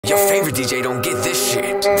Your favorite DJ don't get this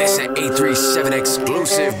shit. This an 837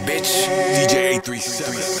 exclusive, bitch. DJ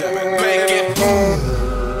 837. Make it boom.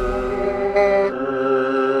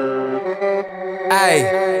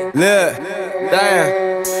 Ayy, look, damn.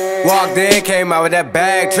 Walked in, came out with that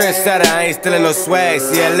bag. Trendsetter, I ain't stealing no swag.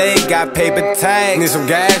 CLA got paper tags. Need some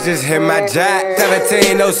gas, just hit my jack.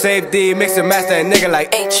 17, no safety. Mix and master a nigga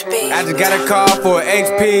like HP. I just got a call for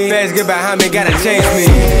HP. Feds get behind me, gotta change me.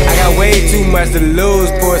 I got way too much to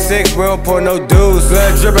lose. Pour 6, we don't pour no dues.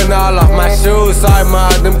 Blood dripping all off my shoes. Sorry,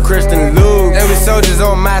 ma, them Christian lube. Every soldier's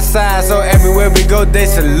on my side, so everywhere we go, they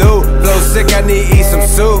salute. Flow sick, I need to eat some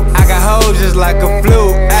soup. I got hoes just like a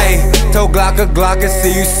flu. Ayy, told Glock and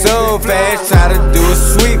see you soon. Fast try to do a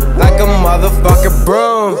sweep like a motherfucking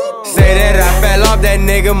broom. Say that I fell off, that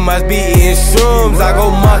nigga must be eating shrooms. I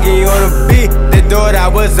go monkey on the beat, they thought I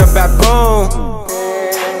was a baboon.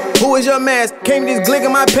 Who is your man? Came with this glick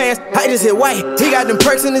in my pants. I just hit white. He got them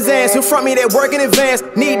perks in his ass. Who front me that work in advance?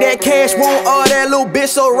 Need that cash, want all that little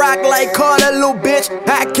bitch. So rock like call that little bitch.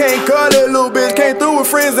 I can't call that little bitch. Came through with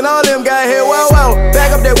friends and all them got here. Wow, wow.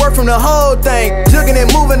 Back up that work from the whole thing. Jugging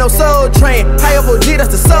and moving, no soul train. High up OG,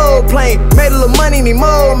 that's the soul plane. Made a little money, need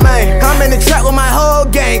more, man. I'm in the trap with my whole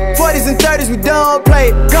gang. 40s and 30s, we don't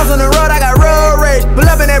play. Guns on the road, I got road rage. Pull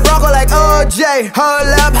up in that Bronco like OJ.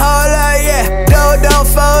 Hold up, yeah. Don't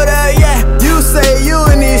fold up, yeah. You say you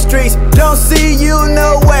in these streets, don't see you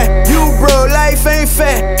nowhere. You bro, life ain't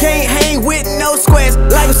fair. Can't hang with no squares.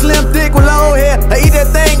 Like a slim thick with long hair. I eat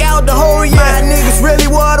that thing out the whole year. My niggas really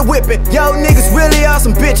water whipping. Yo niggas really are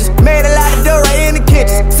some bitches. Made a lot of dough right in the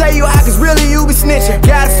kitchen. Say you hot cause really you be snitching.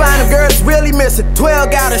 Gotta find a girl that's really missing.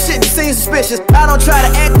 12 got her shit that seems suspicious. I don't try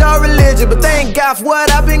to act all religious, but thank God for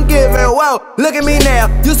what I've been given. Whoa, look at me now.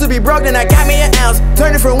 Used to be broke, then I got me an ounce.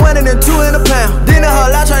 Turned it from 1 and then 2 in a pound. Then the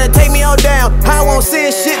whole lot trying to take me on down. I won't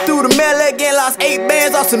send shit through the mail again. Lost 8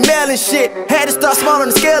 bands off some mail and shit. Had to start small on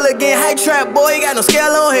the scale again. High trap boy, you got no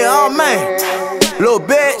scale on here. Oh man, little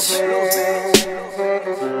bitch.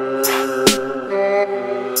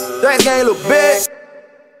 That gang little bitch.